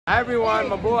Hi everyone,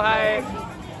 mabuhay,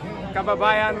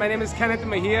 kababayan. My name is Kenneth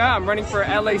Mejia. I'm running for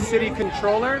LA City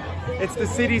Controller. It's the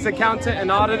city's accountant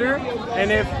and auditor.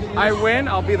 And if I win,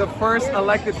 I'll be the first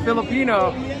elected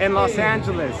Filipino in Los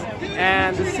Angeles.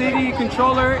 And the city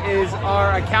controller is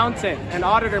our accountant and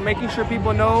auditor, making sure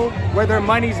people know where their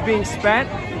money's being spent.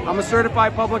 I'm a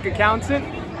certified public accountant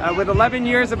with 11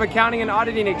 years of accounting and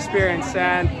auditing experience.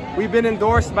 And we've been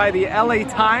endorsed by the LA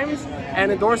Times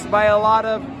and endorsed by a lot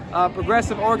of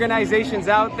progressive organizations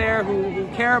out there who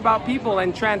care about people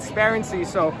and transparency.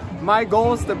 So my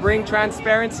goal is to bring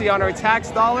transparency on our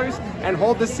tax dollars and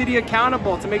hold the city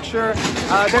accountable to make sure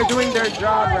they're doing their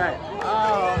job right.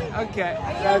 Oh, okay,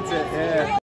 that's it, yeah.